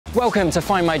Welcome to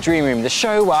Find My Dream Room, the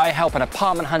show where I help an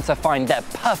apartment hunter find their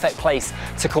perfect place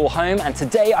to call home. And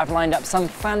today I've lined up some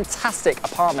fantastic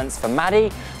apartments for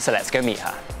Maddie, so let's go meet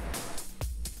her.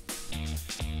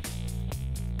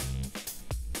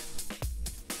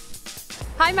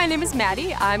 Hi, my name is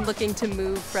Maddie. I'm looking to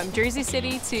move from Jersey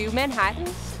City to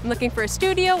Manhattan. I'm looking for a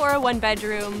studio or a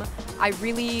one-bedroom. I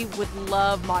really would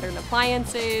love modern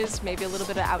appliances, maybe a little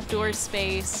bit of outdoor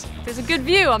space. If there's a good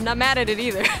view, I'm not mad at it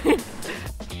either.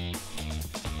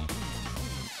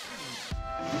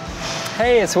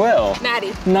 Hey, it's Will.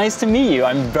 Maddie. Nice to meet you.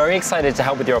 I'm very excited to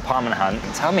help with your apartment hunt.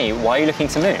 Tell me, why are you looking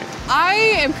to move? I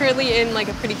am currently in like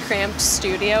a pretty cramped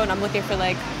studio and I'm looking for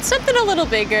like something a little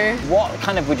bigger. What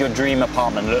kind of would your dream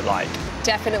apartment look like?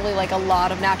 Definitely like a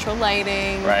lot of natural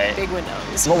lighting, right. Big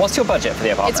windows. Well, what's your budget for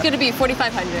the apartment? It's going to be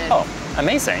 $4,500. Oh,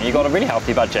 amazing. You got a really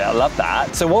healthy budget. I love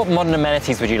that. So what modern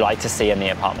amenities would you like to see in the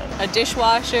apartment? A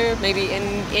dishwasher, maybe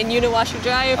in-unit washer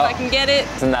dryer if I can get it.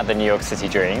 Isn't that the New York City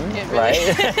dream, It really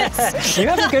right? is. You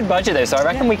have a good budget though, so I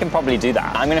reckon we can probably do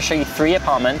that. I'm going to show you 3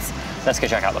 apartments. Let's go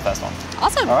check out the first one.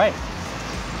 Awesome. All right.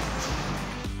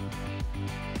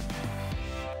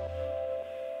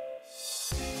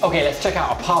 Okay, let's check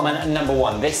out apartment number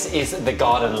 1. This is the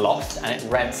garden loft and it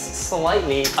rents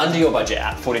slightly under your budget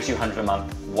at $4,200 a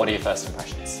month. What are your first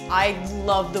impressions? I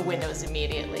love the windows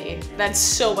immediately. That's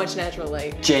so much natural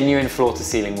light. Genuine floor to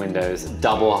ceiling windows,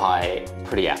 double height,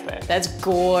 pretty epic. That's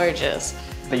gorgeous.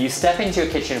 But you step into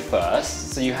your kitchen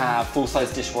first, so you have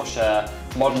full-size dishwasher,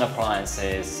 modern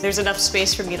appliances. There's enough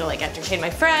space for me to like entertain my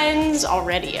friends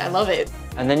already. I love it.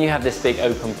 And then you have this big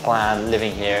open plan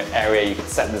living here area. You can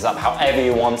set this up however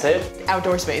you wanted.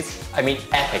 Outdoor space. I mean,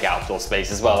 epic outdoor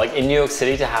space as well. Like in New York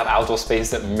City, to have outdoor space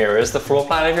that mirrors the floor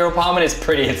plan of your apartment is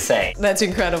pretty insane. That's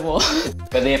incredible.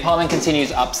 But the apartment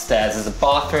continues upstairs. There's a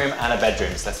bathroom and a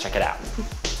bedroom, so let's check it out.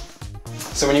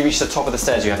 So when you reach the top of the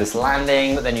stairs, you have this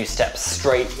landing, but then you step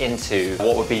straight into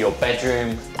what would be your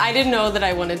bedroom. I didn't know that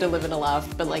I wanted to live in a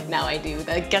loft, but like now I do.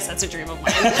 I guess that's a dream of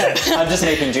mine. I'm just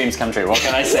making dreams come true, what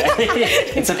can I say?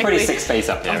 It's a pretty sick space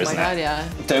up here, isn't it? Oh my God, yeah.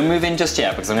 Don't move in just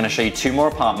yet because I'm gonna show you 2 more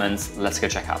apartments. Let's go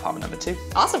check out apartment number 2.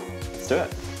 Awesome. Let's do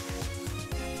it.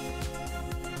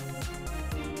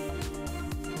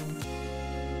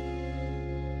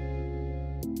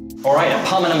 All right,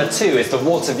 apartment number 2 is the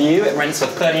water view. It rents for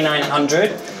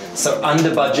 $3,900, so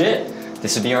under budget.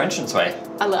 This would be your entranceway.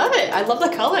 I love it. I love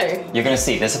the color. You're gonna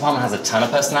see this apartment has a ton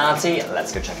of personality.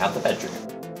 Let's go check out the bedroom.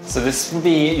 So this would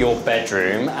be your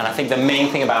bedroom, and I think the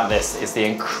main thing about this is the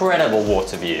incredible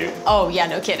water view. Oh yeah,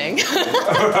 no kidding.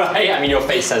 Right? I mean, your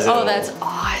face says it all. Oh, that's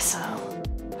awesome.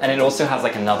 And it also has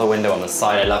like another window on the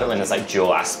side. I love it when there's like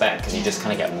dual aspect because you just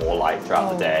kind of get more light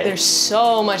throughout the day. There's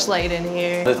so much light in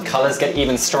here. The colors get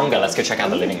even stronger. Let's go check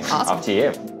out the living room. Awesome. Up to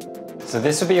you. So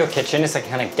this would be your kitchen. It's a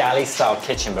kind of galley style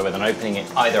kitchen, but with an opening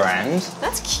at either end.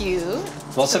 That's cute.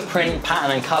 Lots of print,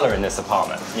 pattern, and color in this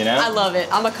apartment, you know? I love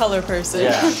it. I'm a color person.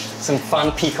 Yeah. Some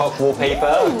fun peacock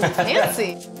wallpaper. Ooh,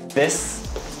 fancy. This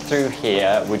through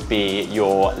here would be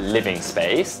your living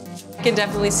space. I can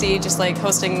definitely see just like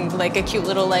hosting like a cute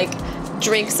little like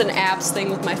drinks and apps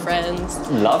thing with my friends.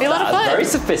 Love Be a lot of that. fun. Very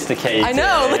sophisticated. I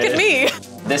know, look at me.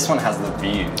 This one has the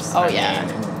views. Oh, I yeah.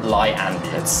 mean, light and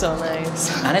view. It's so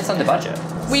nice. And it's under budget.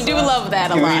 We do love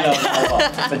that a We lot. love that a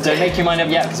lot. But don't make your mind up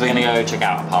yet because we're gonna go check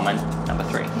out apartment number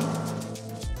 3.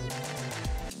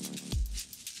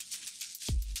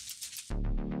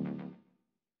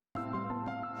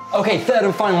 Okay, third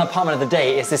and final apartment of the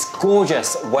day is this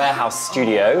gorgeous warehouse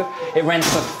studio. It rents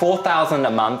for $4,000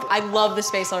 a month. I love the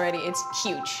space already. It's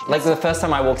huge. Like the first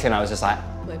time I walked in, I was just like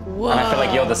whoa. And I feel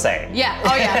like you're the same. Yeah,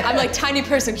 oh yeah. I'm like tiny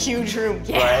person, huge room.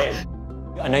 Yeah. Right?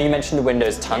 I know you mentioned the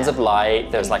windows, tons of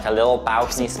light. There's like a little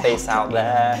balcony space out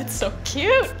there. It's so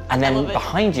cute. And then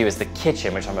behind you is the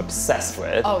kitchen, which I'm obsessed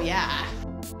with. Oh yeah.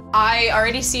 I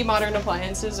already see modern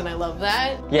appliances and I love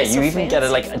that. Yeah, it's you so even get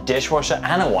a dishwasher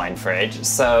and a wine fridge.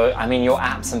 So, I mean, your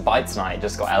apps and bites night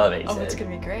just got elevated. Oh, it's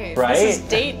gonna be great. Right? This is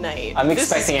date night. I'm This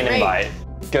expecting is an great.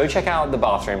 invite. Go check out the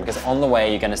bathroom because on the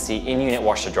way you're gonna see in-unit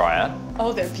washer dryer.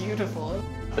 Oh, they're beautiful.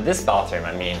 But this bathroom,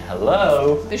 I mean,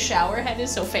 hello. The shower head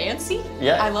is so fancy.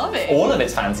 Yeah. I love it. All of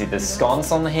it's fancy. There's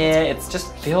sconce on here. It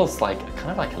just feels like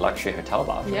kind of like a luxury hotel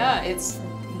bathroom. Yeah, it's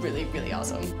really, really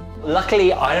awesome.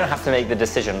 Luckily, I don't have to make the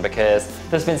decision because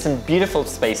there's been some beautiful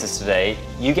spaces today.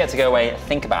 You get to go away,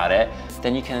 think about it,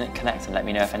 then you can connect and let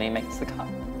me know if any makes the cut.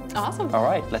 Awesome. All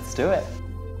right, let's do it.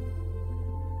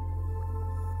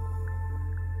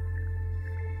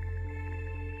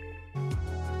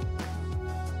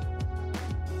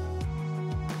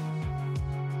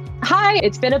 Hi,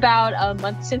 it's been about a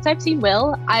month since I've seen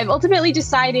Will. I've ultimately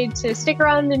decided to stick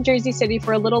around in Jersey City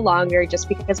for a little longer just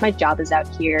because my job is out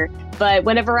here. But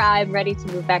whenever I'm ready to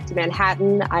move back to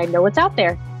Manhattan, I know what's out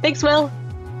there. Thanks, Will.